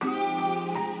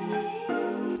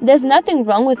There's nothing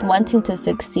wrong with wanting to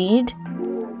succeed,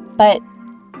 but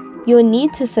your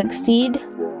need to succeed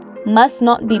must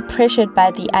not be pressured by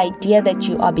the idea that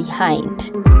you are behind.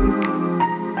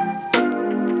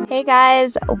 Hey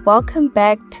guys, welcome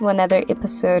back to another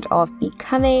episode of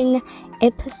Becoming,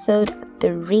 episode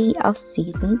 3 of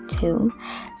season 2.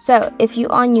 So if you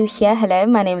are new here, hello,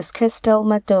 my name is Crystal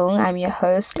Madung. I'm your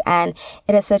host, and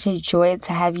it is such a joy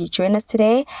to have you join us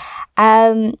today.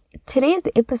 Today's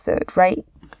episode, right?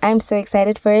 I'm so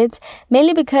excited for it,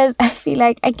 mainly because I feel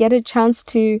like I get a chance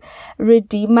to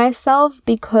redeem myself,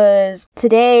 because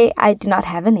today I do not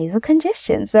have a nasal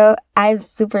congestion. So I'm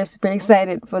super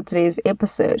excited for today's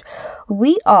episode.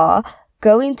 We are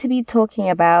going to be talking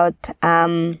about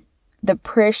the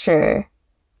pressure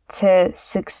to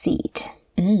succeed.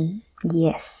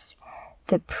 Yes,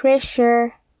 the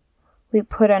pressure we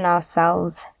put on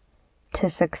ourselves to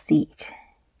succeed.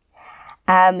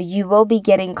 You will be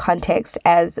getting context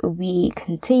as we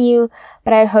continue,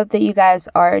 but I hope that you guys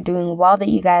are doing well, that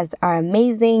you guys are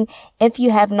amazing. If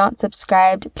you have not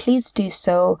subscribed, please do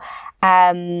so.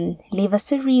 Leave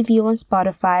us a review on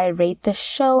Spotify, rate the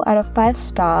show out of 5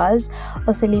 stars.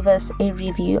 Also leave us a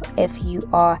review if you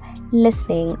are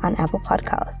listening on Apple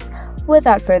Podcasts.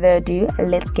 Without further ado,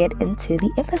 let's get into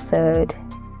the episode.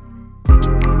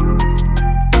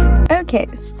 Okay,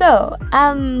 so,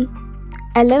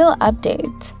 a little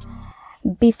update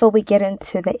before we get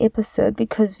into the episode,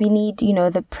 because we need,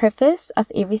 the preface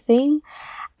of everything.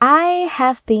 I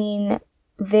have been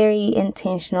very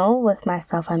intentional with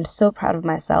myself. I'm so proud of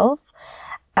myself.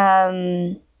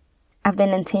 I've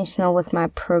been intentional with my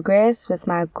progress, with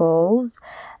my goals.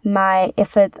 My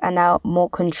efforts are now more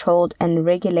controlled and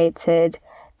regulated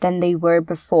than they were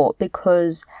before,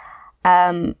 because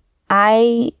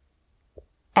I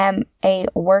am a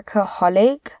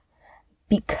workaholic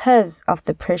because of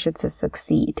the pressure to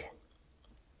succeed.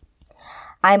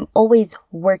 I'm always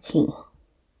working.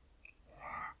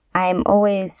 I'm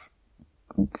always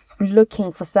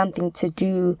looking for something to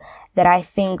do that I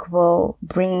think will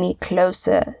bring me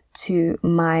closer to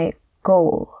my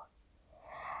goal.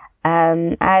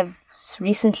 I've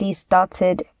recently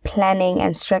started planning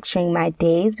and structuring my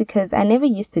days, because I never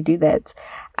used to do that.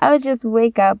 I would just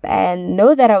wake up and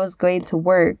know that I was going to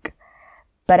work,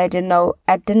 but I did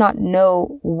not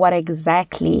know what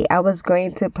exactly I was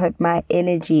going to put my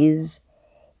energies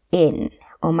in,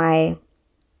 or my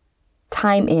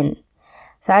time in.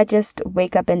 So I just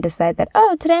wake up and decide that,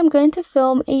 today I'm going to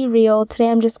film a reel. Today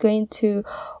I'm just going to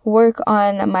work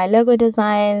on my logo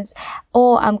designs,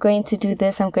 or I'm going to do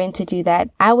this, I'm going to do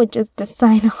that. I would just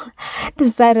decide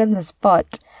on the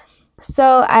spot.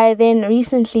 So I then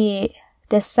recently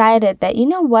decided that, you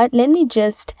know what, let me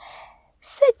just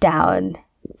sit down,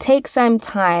 take some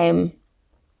time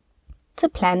to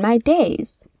plan my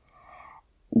days,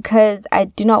 because I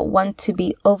do not want to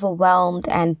be overwhelmed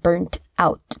and burnt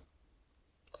out.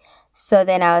 So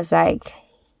then I was like,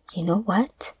 you know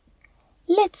what?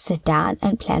 Let's sit down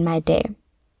and plan my day.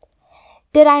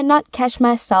 Did I not catch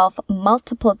myself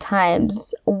multiple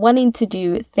times wanting to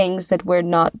do things that were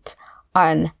not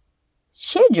on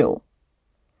schedule?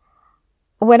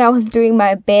 When I was doing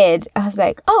my bed, I was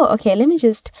like, okay, let me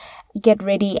just get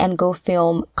ready and go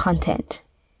film content.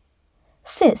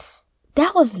 Sis,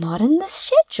 that was not in the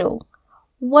schedule.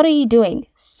 What are you doing?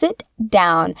 Sit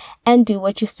down and do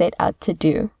what you set out to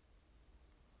do.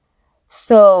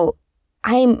 So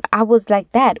I was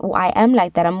like that, or I am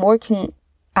like that. I'm working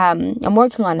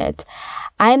on it.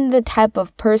 I'm the type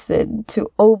of person to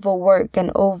overwork and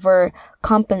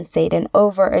overcompensate and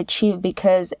overachieve,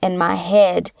 because in my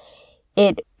head,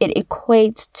 it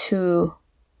equates to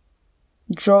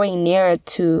drawing nearer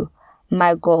to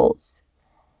my goals.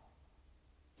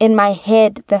 In my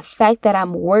head, the fact that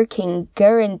I'm working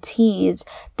guarantees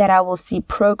that I will see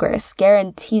progress,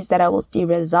 guarantees that I will see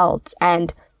results,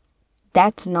 and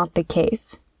that's not the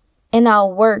case. In our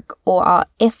work or our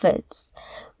efforts,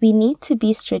 we need to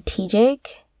be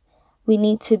strategic. We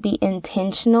need to be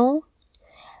intentional,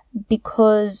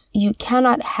 because you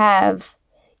cannot have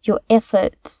your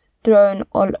efforts thrown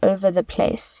all over the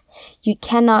place. You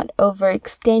cannot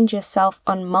overextend yourself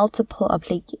on multiple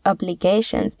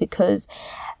obligations, because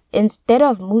instead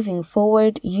of moving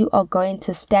forward, you are going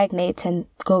to stagnate and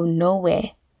go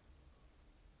nowhere.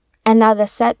 And now the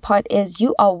sad part is,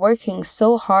 you are working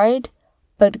so hard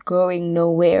but going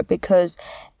nowhere, because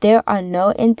there are no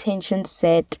intentions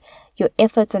set. Your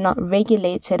efforts are not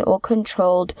regulated or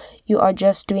controlled. You are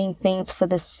just doing things for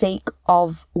the sake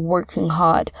of working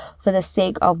hard, for the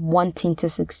sake of wanting to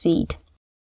succeed.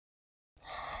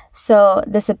 So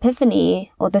this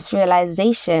epiphany, or this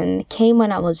realization, came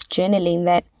when I was journaling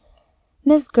that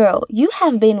Miss Girl, you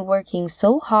have been working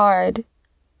so hard,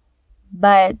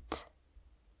 but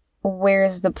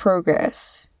where's the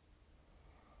progress?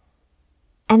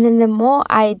 And then the more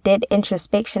I did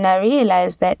introspection, I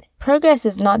realized that progress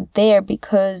is not there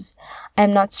because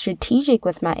I'm not strategic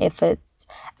with my efforts.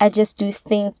 I just do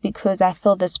things because I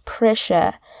feel this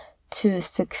pressure to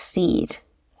succeed.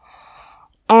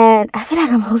 And I feel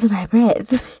like I'm holding my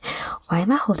breath. Why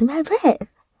am I holding my breath?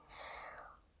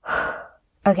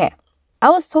 Okay. I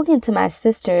was talking to my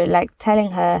sister, like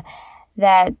telling her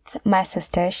that my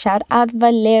sister, shout out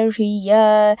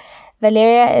Valeria.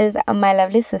 Valeria is my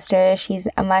lovely sister. She's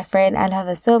my friend. I love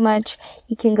her so much.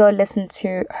 You can go listen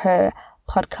to her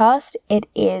podcast. It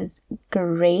is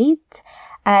great.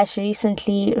 She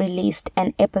recently released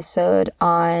an episode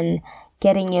on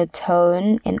getting your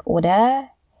tone in order.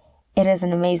 It is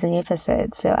an amazing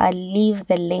episode. So I'll leave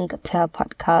the link to her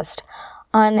podcast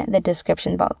on the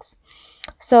description box.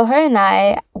 So her and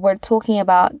I were talking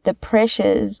about the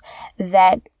pressures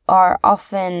that are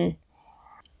often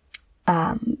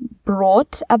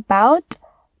brought about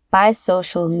by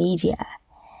social media.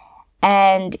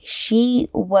 And she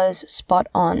was spot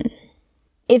on.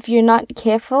 If you're not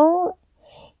careful,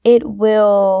 it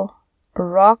will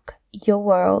rock your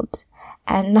world,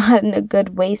 and not in a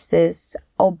good way, sis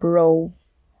or bro.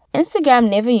 Instagram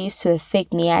never used to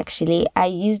affect me, actually. I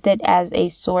used it as a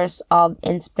source of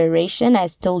inspiration. I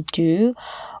still do.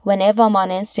 Whenever I'm on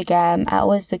Instagram, I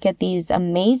always look at these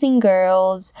amazing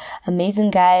girls,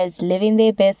 amazing guys living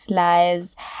their best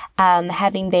lives,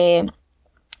 having their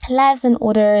lives in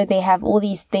order. They have all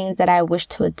these things that I wish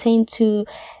to attain to.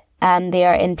 They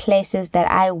are in places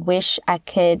that I wish I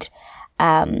could,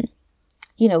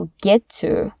 get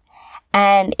to.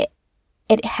 And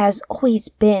it has always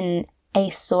been a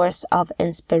source of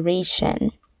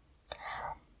inspiration.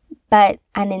 But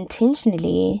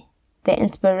unintentionally, the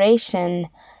inspiration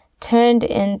turned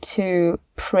into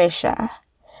pressure.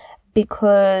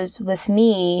 Because with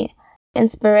me,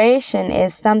 inspiration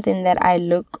is something that I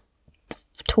look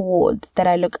towards, that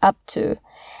I look up to.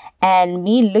 And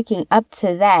me looking up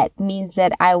to that means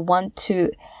that I want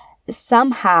to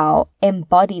somehow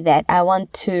embody that. I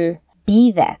want to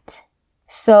be that.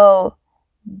 So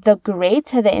the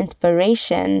greater the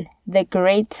inspiration, the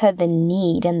greater the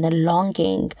need and the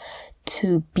longing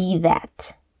to be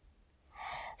that.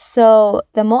 So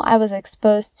the more I was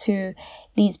exposed to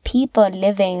these people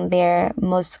living their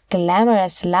most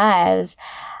glamorous lives,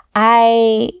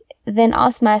 I then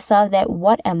asked myself that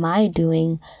what am I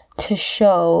doing to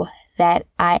show that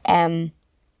I am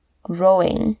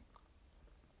growing?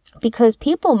 Because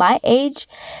people my age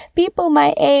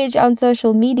on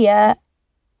social media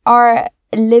are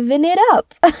living it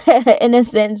up in a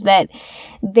sense that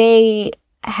they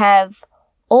have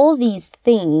all these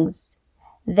things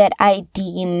that I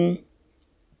deem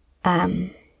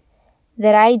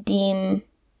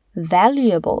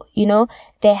valuable.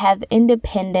 They have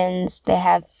independence, they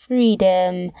have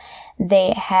freedom,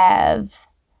 they have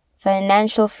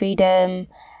financial freedom.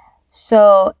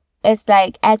 So it's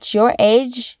like, at your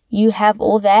age, you have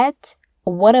all that.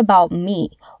 What about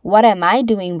me? What am I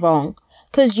doing wrong?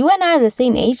 Because you and I are the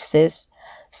same age, sis.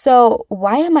 So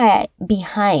why am I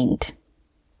behind?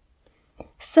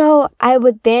 So I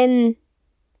would then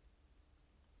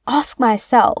ask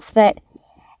myself that,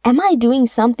 am I doing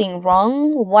something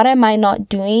wrong? What am I not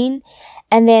doing?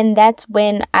 And then that's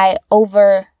when I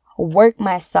overwork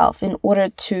myself in order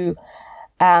to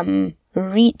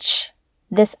reach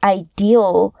this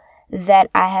ideal that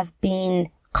I have been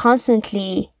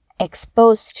constantly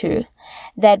exposed to,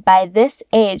 that by this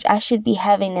age I should be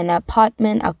having an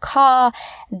apartment, a car,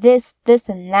 this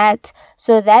and that.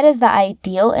 So that is the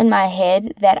ideal in my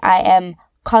head that I am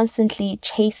constantly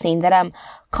chasing, that I'm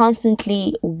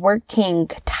constantly working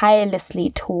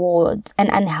tirelessly towards and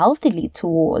unhealthily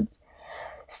towards.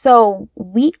 So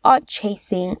we are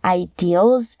chasing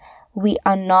ideals, we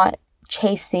are not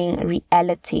chasing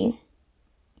reality.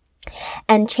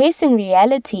 And chasing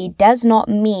reality does not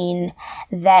mean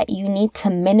that you need to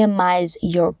minimize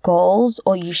your goals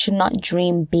or you should not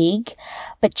dream big.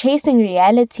 But chasing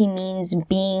reality means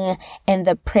being in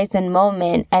the present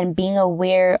moment and being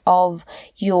aware of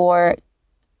your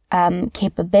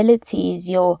capabilities,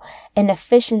 your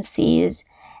inefficiencies,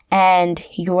 and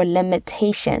your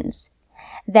limitations.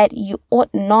 That you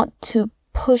ought not to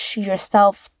push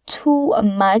yourself too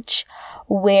much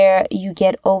where you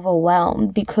get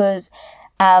overwhelmed, because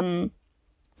in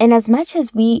as much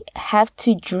as we have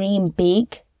to dream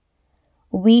big,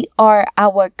 we are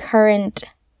our current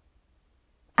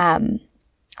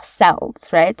selves,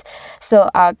 right? So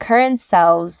our current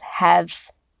selves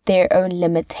have their own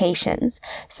limitations.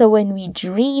 So when we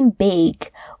dream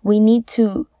big, we need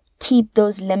to keep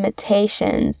those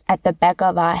limitations at the back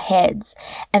of our heads.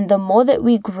 And the more that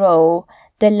we grow,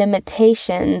 the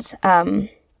limitations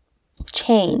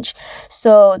change.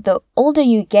 So the older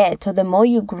you get, or the more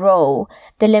you grow,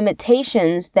 the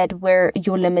limitations that were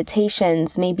your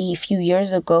limitations maybe a few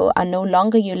years ago are no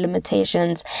longer your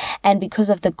limitations. And because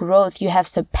of the growth, you have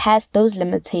surpassed those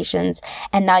limitations,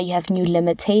 and now you have new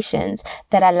limitations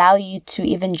that allow you to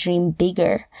even dream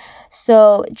bigger.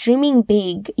 So dreaming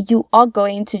big, you are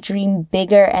going to dream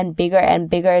bigger and bigger and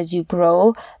bigger as you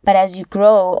grow. But as you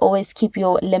grow, always keep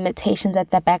your limitations at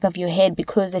the back of your head,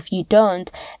 because if you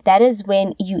don't, that is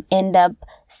when you end up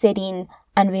setting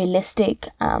unrealistic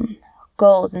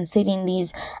goals and setting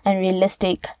these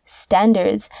unrealistic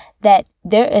standards that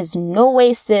there is no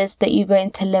way, sis, that you're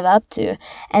going to live up to.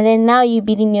 And then now you're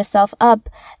beating yourself up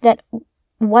that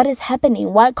what is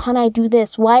happening? Why can't I do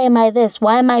this? Why am I this?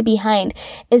 Why am I behind?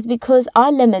 It's because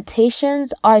our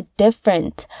limitations are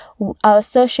different. Our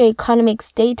socioeconomic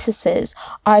statuses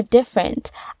are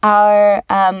different. Our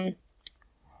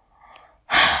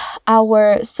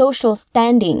social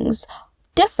standings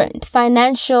different.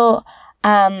 Financial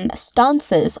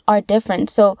stances are different.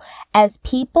 So as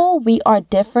people, we are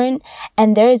different,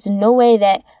 and there is no way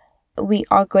that we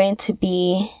are going to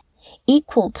be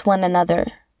equal to one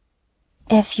another.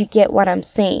 If you get what I'm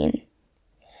saying.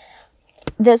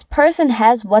 This person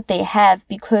has what they have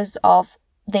because of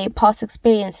their past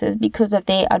experiences, because of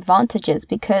their advantages,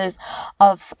 because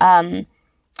of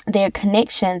their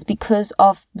connections, because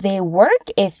of their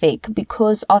work ethic,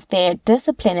 because of their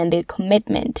discipline and their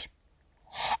commitment.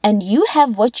 And you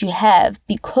have what you have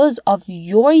because of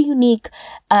your unique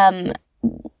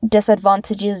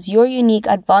disadvantages, your unique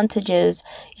advantages,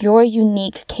 your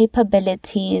unique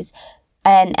capabilities,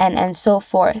 and so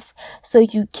forth. So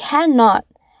you cannot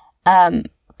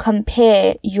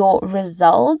compare your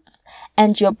results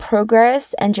and your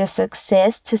progress and your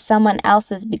success to someone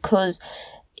else's, because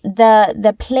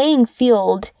the playing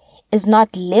field is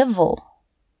not level.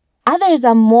 Others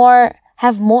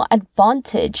have more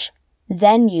advantage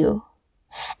than you.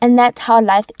 And that's how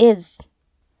life is.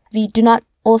 We do not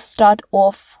all start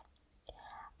off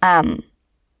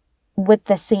with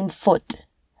the same foot.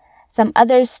 Some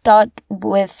others start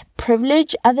with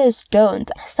privilege, others don't.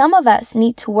 Some of us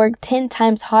need to work 10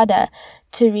 times harder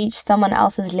to reach someone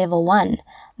else's level 1.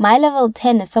 My level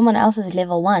 10 is someone else's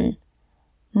level 1.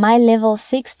 My level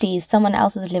 60 is someone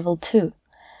else's level 2.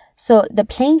 So the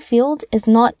playing field is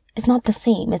not the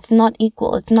same. It's not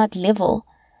equal. It's not level.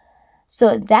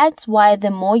 So that's why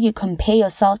the more you compare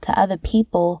yourself to other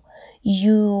people,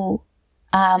 you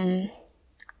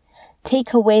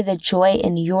take away the joy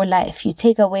in your life. You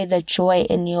take away the joy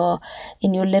in your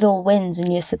little wins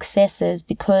and your successes,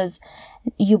 because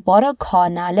you bought a car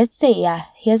now. Let's say,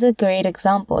 here's a great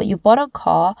example. You bought a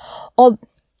car, or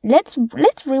let's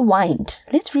rewind.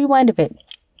 Let's rewind a bit.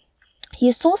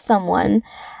 You saw someone,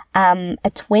 a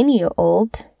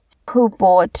 20-year-old who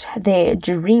bought their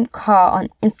dream car on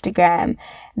Instagram.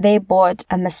 They bought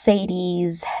a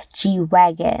Mercedes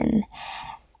G-Wagon,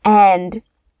 and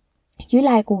you're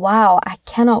like, wow, I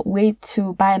cannot wait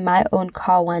to buy my own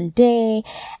car one day,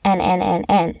 and then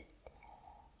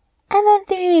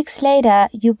 3 weeks later,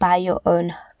 you buy your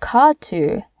own car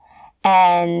too.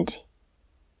 And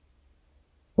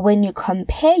when you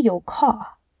compare your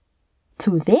car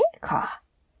to their car,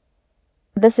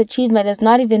 this achievement is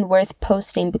not even worth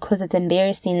posting, because it's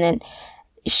embarrassing that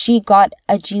she got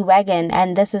a G-Wagon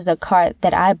and this is the car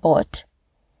that I bought.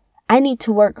 I need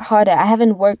to work harder. I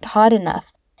haven't worked hard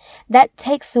enough. That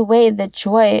takes away the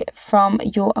joy from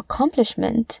your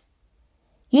accomplishment.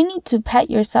 You need to pat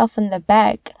yourself on the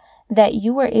back that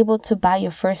you were able to buy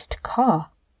your first car.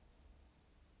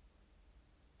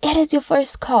 It is your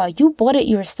first car. You bought it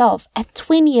yourself at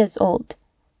 20 years old.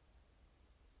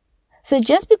 So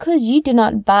just because you did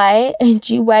not buy a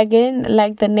G-Wagon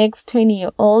like the next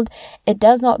 20-year-old, it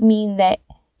does not mean that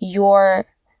your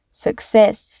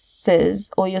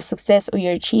successes or your success or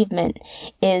your achievement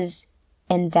is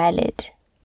invalid.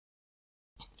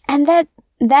 And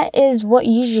that is what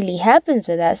usually happens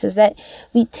with us, is that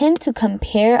we tend to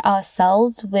compare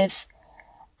ourselves with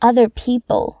other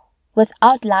people, with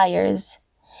outliers.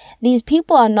 These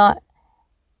people are not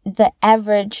the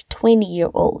average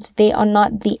 20-year-old. They are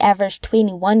not the average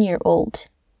 21-year-old.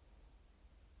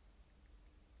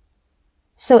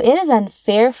 So it is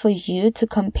unfair for you to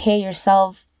compare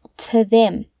yourself to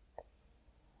them,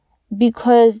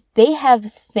 because they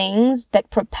have things that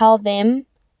propel them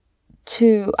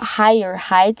to higher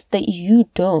heights that you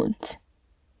don't.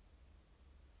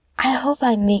 I hope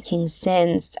I'm making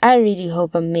sense. I really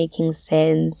hope I'm making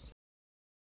sense.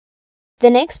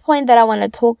 The next point that I want to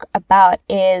talk about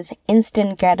is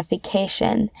instant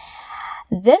gratification.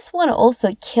 This one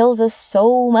also kills us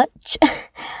so much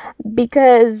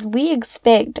because we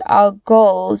expect our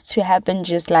goals to happen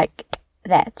just like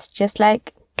that.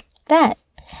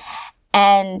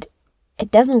 And it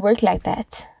doesn't work like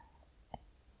that.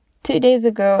 2 days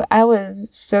ago, I was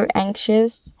so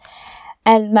anxious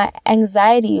and my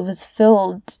anxiety was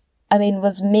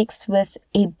mixed with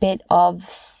a bit of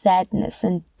sadness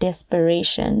and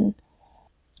desperation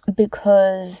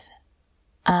because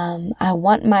I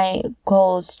want my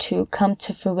goals to come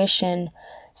to fruition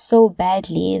so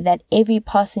badly that every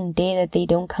passing day that they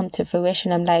don't come to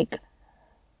fruition, I'm like,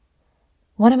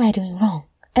 what am I doing wrong?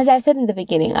 As I said in the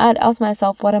beginning, I'd ask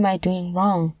myself, what am I doing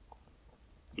wrong?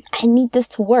 I need this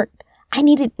to work. I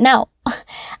need it now.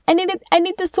 I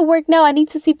need this to work now. I need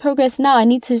to see progress now. I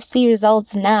need to see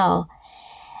results now.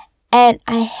 And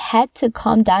I had to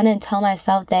calm down and tell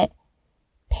myself that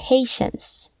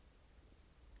patience.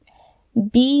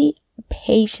 Be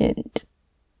patient.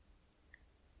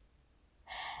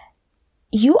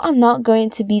 You are not going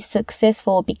to be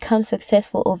successful or become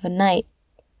successful overnight.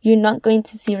 You're not going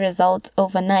to see results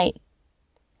overnight.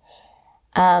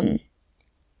 And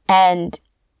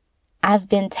I've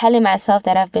been telling myself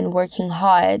that I've been working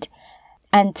hard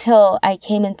until I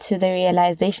came into the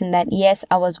realization that yes,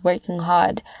 I was working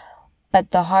hard,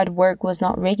 but the hard work was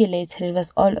not regulated. It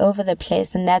was all over the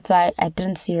place, and that's why I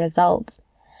didn't see results.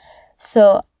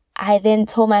 So I then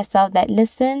told myself that,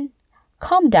 listen,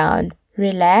 calm down,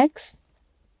 relax,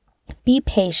 be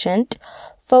patient,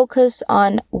 focus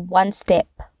on one step,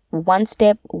 because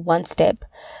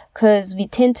we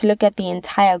tend to look at the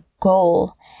entire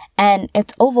goal and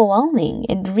it's overwhelming.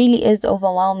 It really is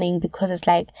overwhelming because it's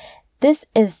like, this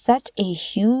is such a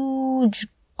huge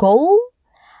goal.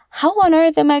 How on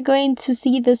earth am I going to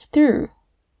see this through?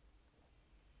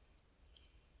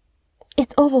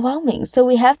 It's overwhelming. So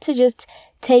we have to just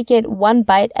take it one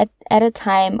bite at a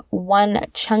time, one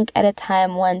chunk at a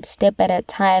time, one step at a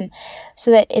time,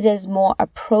 so that it is more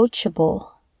approachable.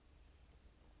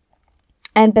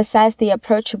 And besides the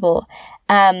approachable,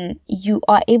 you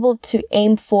are able to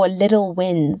aim for little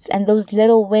wins. And those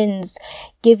little wins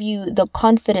give you the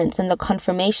confidence and the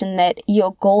confirmation that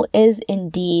your goal is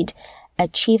indeed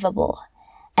achievable.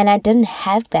 And I didn't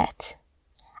have that.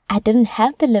 I didn't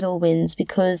have the little wins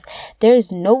because there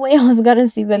is no way I was going to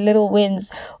see the little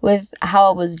wins with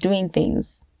how I was doing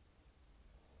things.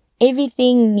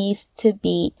 Everything needs to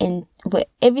be done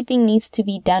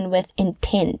with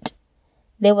intent.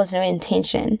 There was no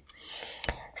intention.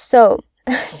 So,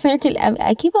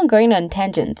 I keep on going on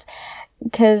tangents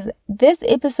because this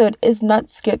episode is not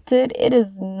scripted. It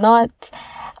is not.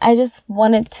 I just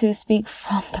wanted to speak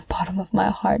from the bottom of my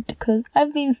heart because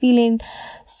I've been feeling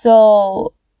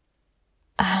so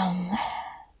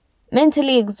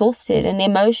mentally exhausted and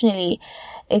emotionally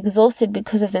exhausted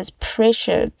because of this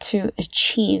pressure to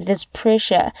achieve, this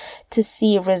pressure to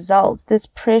see results, this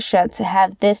pressure to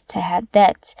have this, to have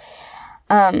that.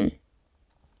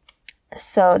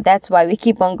 So that's why we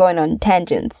keep on going on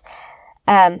tangents.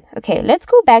 Okay, let's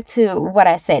go back to what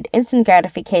I said. Instant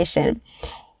gratification.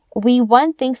 We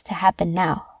want things to happen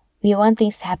now.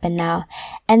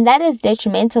 And that is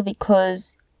detrimental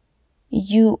because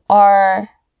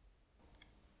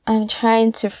I'm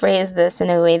trying to phrase this in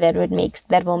a way that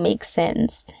will make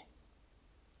sense.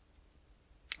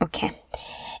 Okay.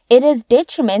 It is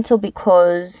detrimental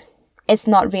because it's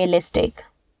not realistic.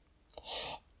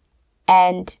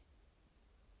 And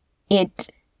it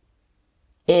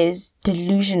is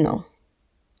delusional.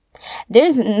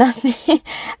 There's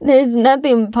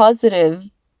nothing positive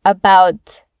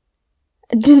about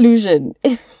delusion.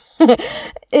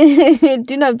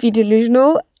 Do not be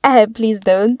delusional. Please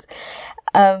don't.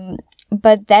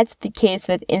 But that's the case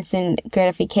with instant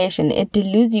gratification. It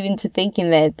deludes you into thinking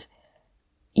that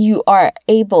you are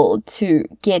able to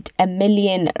get 1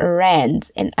 million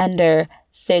rands in under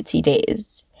 30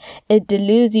 days. It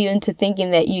deludes you into thinking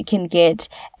that you can get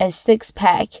a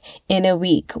 6-pack in a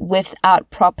week without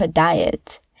proper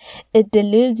diet. It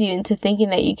deludes you into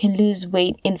thinking that you can lose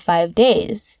weight in 5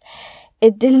 days.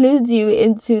 It deludes you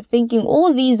into thinking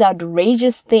all these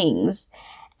outrageous things.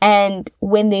 And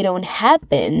when they don't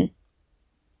happen,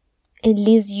 it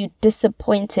leaves you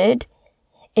disappointed.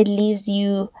 It leaves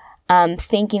you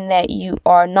thinking that you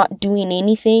are not doing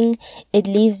anything. It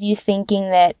leaves you thinking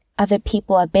that other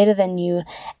people are better than you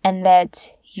and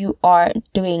that you are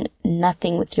doing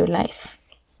nothing with your life.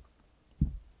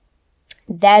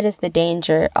 That is the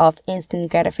danger of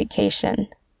instant gratification.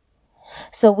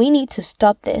 So we need to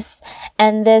stop this.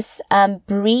 And this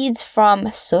breeds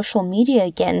from social media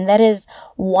again. That is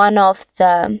one of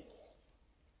the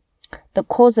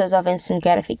causes of instant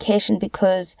gratification,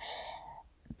 because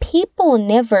people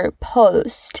never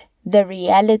post the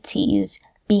realities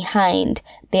behind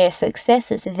their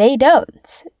successes. They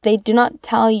don't. They do not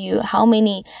tell you how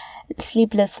many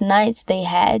sleepless nights they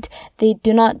had. They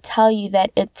do not tell you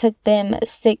that it took them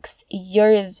 6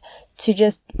 years to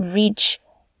just reach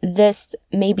this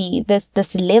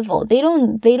level. They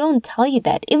don't tell you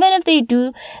that. Even if they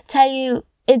do tell you,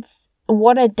 it's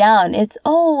watered down. It's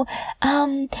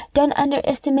don't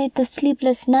underestimate the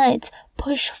sleepless nights.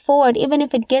 Push forward. Even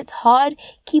if it gets hard,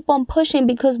 keep on pushing,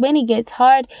 because when it gets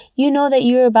hard, you know that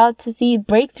you're about to see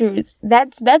breakthroughs.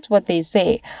 That's what they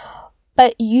say.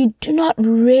 But you do not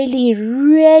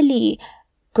really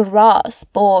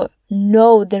grasp or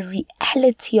know the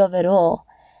reality of it all.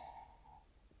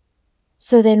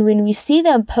 So then when we see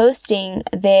them posting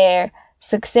their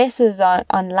successes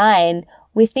online,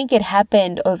 we think it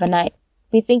happened overnight.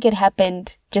 We think it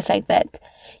happened just like that.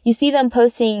 You see them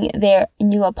posting their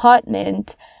new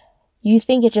apartment, you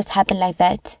think it just happened like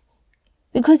that.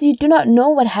 Because you do not know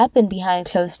what happened behind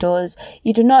closed doors.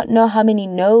 You do not know how many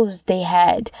no's they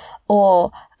had,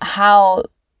 or how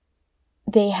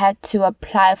they had to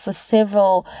apply for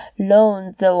several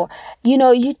loans, or,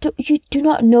 you do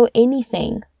not know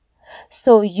anything.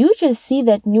 So you just see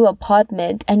that new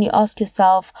apartment and you ask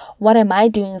yourself, what am I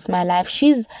doing with my life?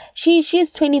 She's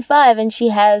 25 and she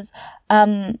has,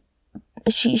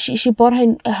 she bought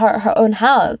her own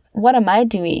house. What am I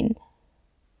doing?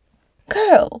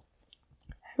 Girl,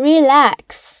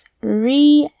 relax.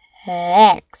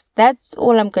 That's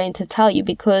all I'm going to tell you,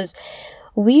 because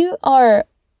we are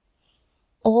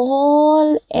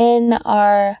all in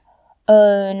our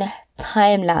own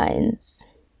timelines.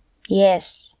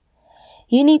 Yes.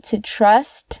 You need to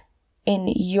trust in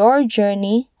your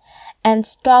journey and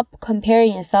stop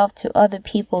comparing yourself to other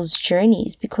people's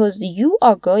journeys, because you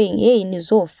are going in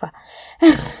Nizofa.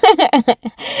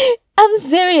 I'm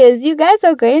serious. You guys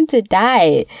are going to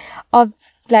die of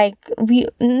let me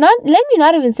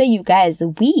not even say you guys,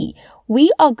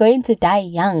 we are going to die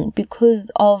young because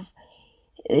of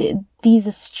these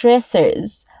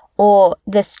stressors, or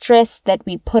the stress that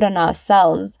we put on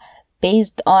ourselves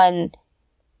based on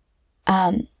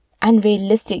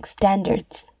unrealistic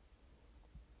standards.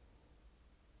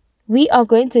 We are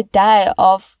going to die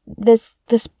of this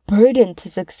burden to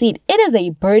succeed. It is a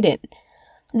burden.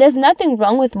 There's nothing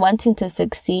wrong with wanting to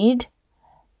succeed,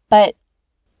 but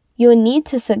your need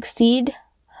to succeed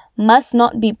must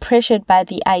not be pressured by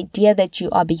the idea that you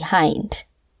are behind.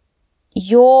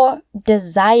 Your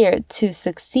desire to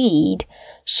succeed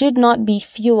should not be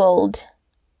fueled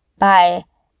by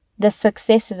the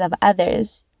successes of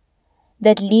others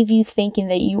that leave you thinking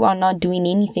that you are not doing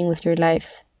anything with your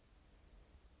life.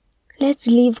 Let's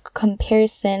leave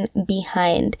comparison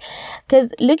behind.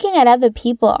 Because looking at other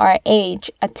people our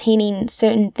age attaining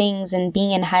certain things and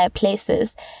being in higher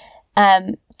places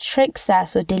tricks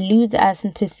us or deludes us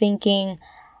into thinking,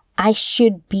 I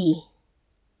should be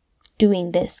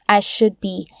doing this. I should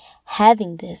be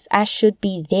having this. I should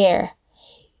be there.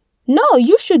 No,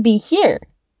 you should be here.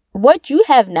 What you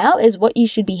have now is what you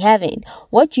should be having.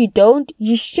 What you don't,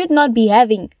 you should not be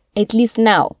having, at least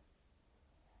now.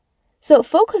 So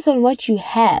focus on what you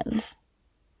have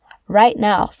right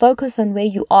now. Focus on where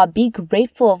you are. Be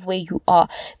grateful of where you are.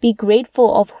 Be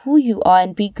grateful of who you are,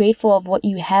 and be grateful of what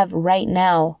you have right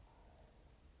now.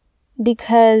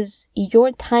 Because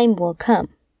your time will come.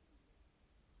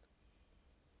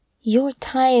 Your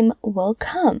time will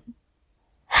come.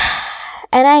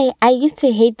 And I used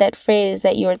to hate that phrase,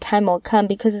 that your time will come,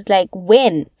 because it's like,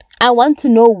 when? I want to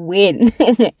know when.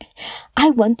 I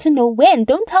want to know when.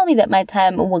 Don't tell me that my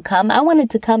time will come. I want it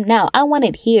to come now. I want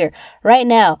it here, right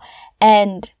now.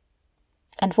 And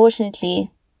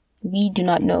unfortunately, we do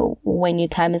not know when your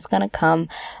time is going to come,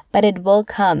 but it will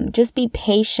come. Just be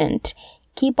patient.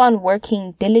 Keep on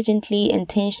working diligently,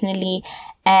 intentionally,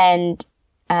 and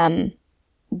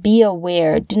be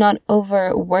aware. Do not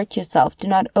overwork yourself. Do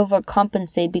not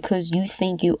overcompensate because you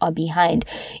think you are behind.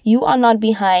 You are not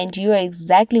behind. You are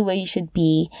exactly where you should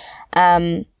be.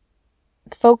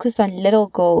 Focus on little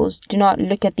goals. Do not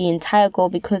look at the entire goal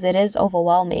because it is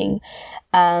overwhelming.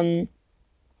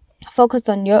 Focus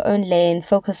on your own lane.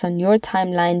 Focus on your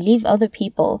timeline. Leave other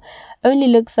people. Only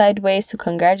look sideways to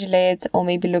congratulate, or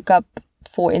maybe look up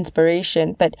for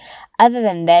inspiration. But other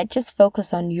than that, just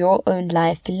focus on your own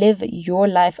life. Live your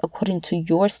life according to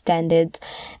your standards,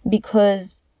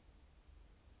 because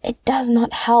it does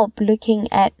not help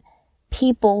looking at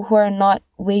people who are not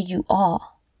where you are.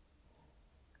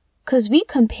 Because we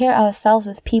compare ourselves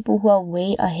with people who are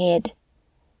way ahead.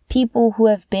 People who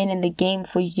have been in the game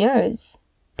for years.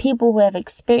 People who have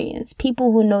experience.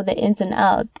 People who know the ins and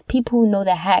outs. People who know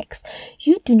the hacks.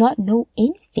 You do not know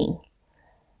anything.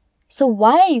 So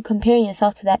why are you comparing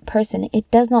yourself to that person? It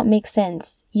does not make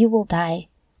sense. You will die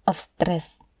of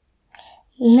stress.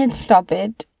 Let's stop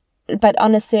it. But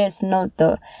on a serious note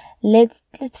though, let's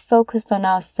focus on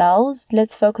ourselves.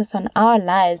 Let's focus on our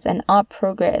lives and our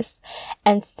progress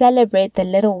and celebrate the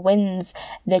little wins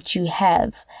that you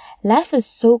have. Life is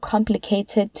so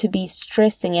complicated to be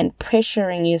stressing and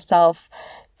pressuring yourself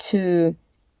to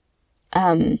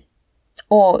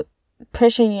or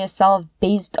pressuring yourself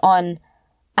based on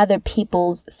other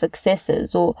people's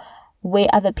successes or where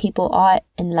other people are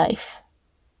in life.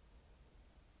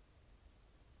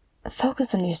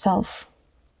 Focus on yourself.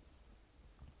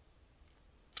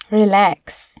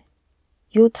 Relax.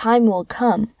 Your time will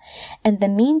come. In the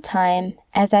meantime,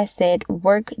 as I said,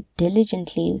 work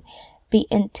diligently. Be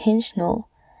intentional.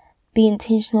 Be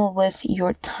intentional with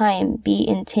your time. Be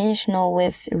intentional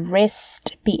with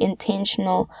rest. Be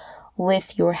intentional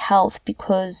with your health,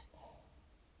 because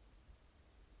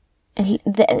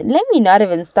let me not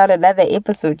even start another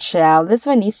episode, child. This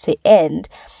one needs to end.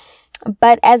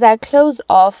 But as I close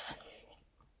off,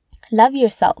 love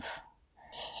yourself.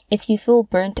 If you feel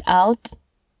burnt out,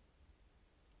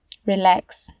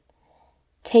 relax.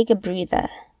 Take a breather.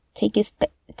 Take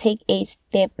a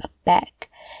step back.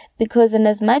 Because in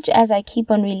as much as I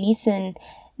keep on releasing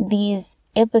these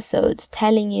episodes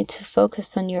telling you to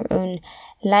focus on your own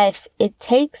life, it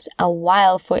takes a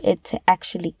while for it to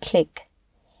actually click.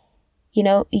 You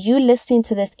know, you listening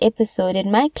to this episode, it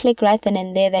might click right then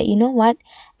and there that, you know what,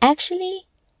 actually,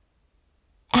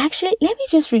 let me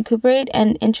just recuperate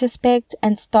and introspect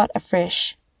and start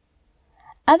afresh.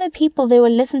 Other people, they will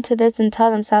listen to this and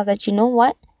tell themselves that, you know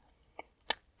what,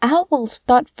 I will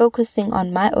start focusing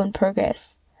on my own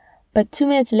progress. But 2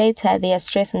 minutes later, they are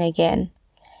stressing again.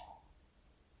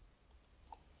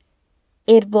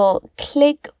 It will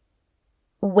click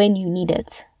when you need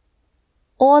it.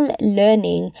 All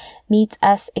learning meets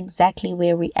us exactly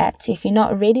where we're at. If you're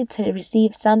not ready to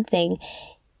receive something,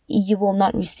 you will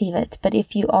not receive it. But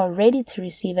if you are ready to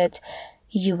receive it,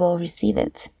 you will receive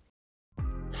it.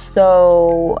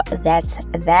 So that's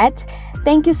that.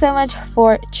 Thank you so much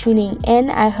for tuning in.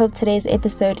 I hope today's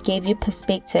episode gave you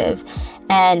perspective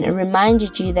and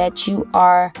reminded you that you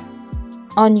are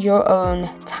on your own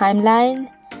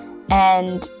timeline.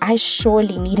 And I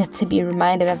surely needed to be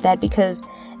reminded of that, because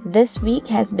this week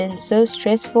has been so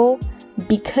stressful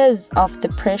because of the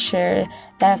pressure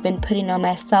that I've been putting on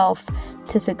myself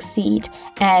to succeed.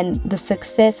 And the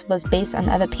success was based on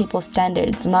other people's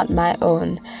standards, not my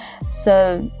own.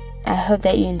 So I hope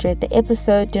that you enjoyed the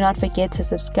episode. Do not forget to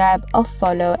subscribe or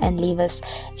follow and leave us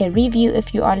a review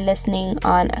if you are listening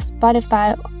on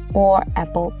Spotify or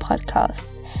Apple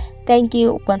Podcasts. Thank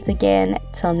you once again.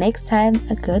 Till next time,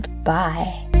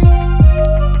 goodbye.